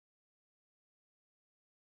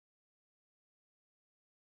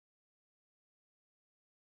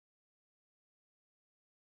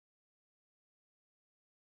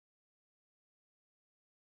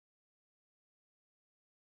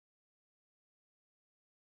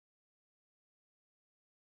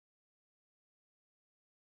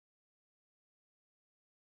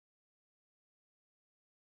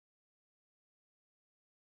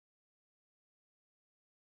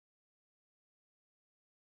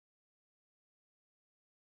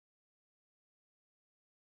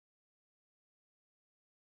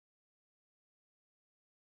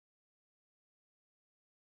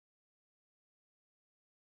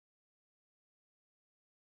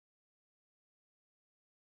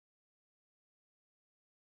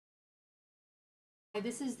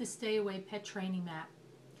This is the Stay Away Pet Training Mat.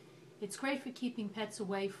 It's great for keeping pets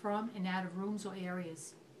away from and out of rooms or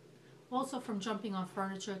areas. Also from jumping on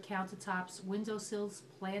furniture, countertops, windowsills,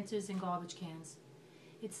 planters, and garbage cans.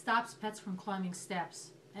 It stops pets from climbing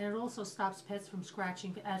steps, and it also stops pets from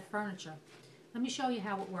scratching at furniture. Let me show you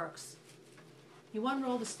how it works. You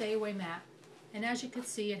unroll the Stay Away mat, and as you can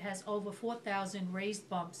see, it has over 4,000 raised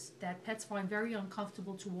bumps that pets find very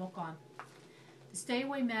uncomfortable to walk on. The Stay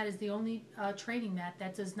Away mat is the only training mat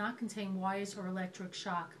that does not contain wires or electric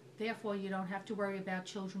shock. Therefore, you don't have to worry about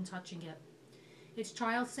children touching it. It's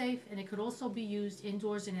child safe, and it could also be used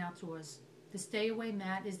indoors and outdoors. The Stay Away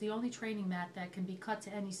mat is the only training mat that can be cut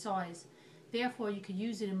to any size. Therefore, you could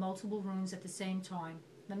use it in multiple rooms at the same time.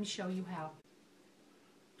 Let me show you how.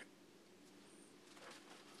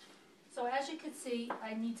 So as you can see,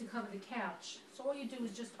 I need to cover the couch. So all you do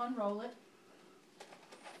is just unroll it.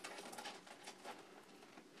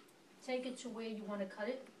 Take it to where you want to cut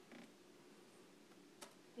it.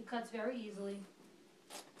 It cuts very easily.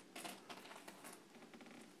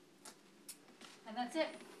 And that's it.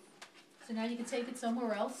 So now you can take it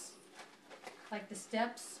somewhere else, like the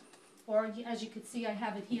steps, or as you can see, I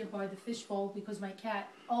have it here by the fishbowl because my cat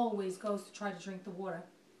always goes to try to drink the water.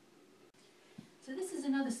 So this is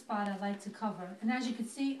another spot I like to cover. And as you can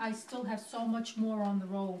see, I still have so much more on the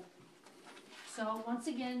roll. So once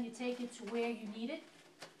again, you take it to where you need it,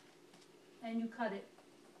 and you cut it.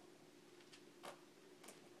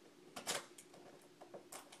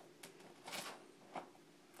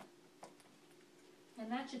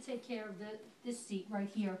 And that should take care of this seat right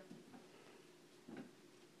here.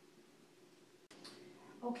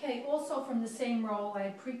 Okay, also from the same roll, I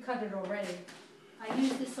had pre-cut it already. I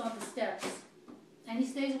use this on the steps, and he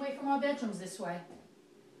stays away from our bedrooms this way.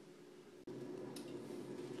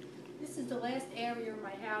 This is the last area in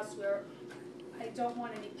my house where I don't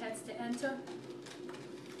want any pets to enter.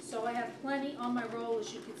 So I have plenty on my roll,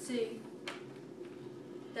 as you can see,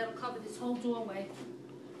 that'll cover this whole doorway.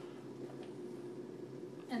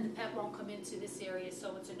 And the pet won't come into this area,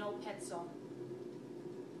 so it's a no pet zone.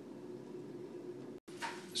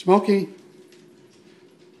 Smokey.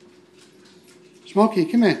 Smokey,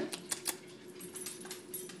 come here.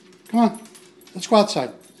 Come on, let's go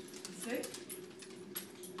outside. See?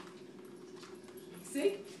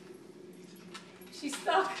 See? She's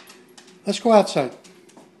stuck. Let's go outside.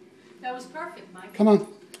 That was perfect, Mike. Come on.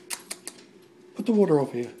 Put the water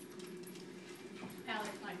over here. Alec,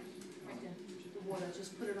 Mike, right there. The water,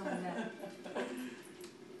 just put it on the mat.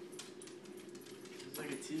 It's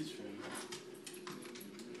like a tease for him.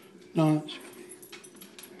 No, it's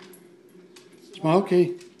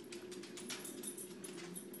Smokey.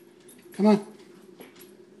 Come on.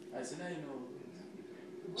 I said, now you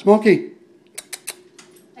know. Smokey.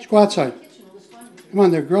 Let's go outside. Come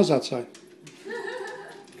on, there are girls outside.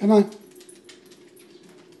 Come on.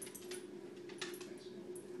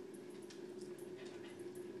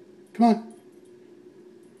 Come on.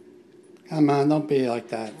 Come on, don't be like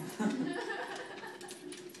that.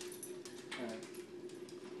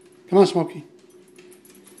 Come on, Smokey.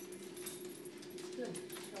 Good.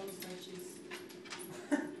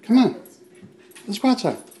 Come on. Let's go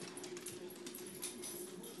outside.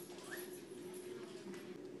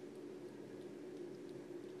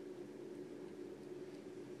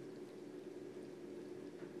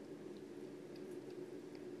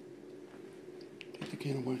 Take the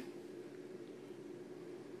can away.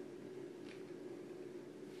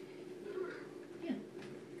 Yeah.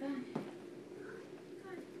 Go ahead.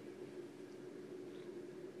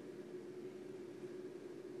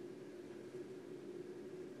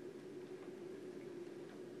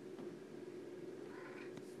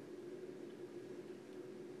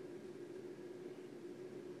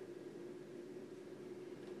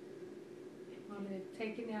 Want me to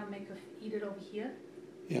take it now and make her eat it over here?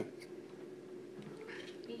 Yeah.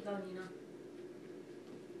 Eat low, Nina.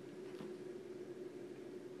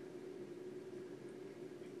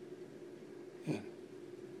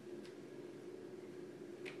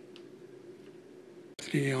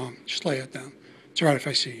 Yeah. Just lay it down. It's all right if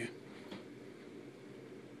I see you.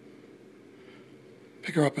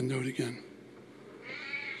 Pick her up and do it again.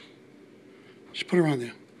 Just put her on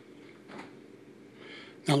there.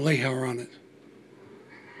 Now lay her on it.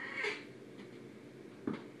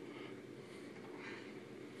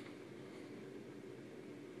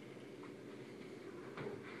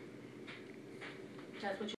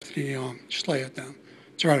 That's what you... Just lay it down.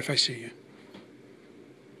 It's all right if I see you.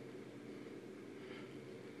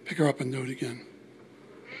 Pick her up and do it again.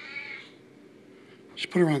 Just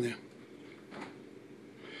put her on there.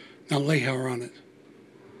 Now lay her on it.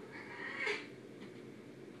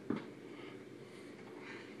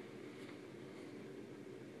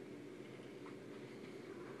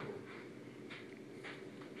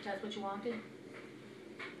 what you wanted?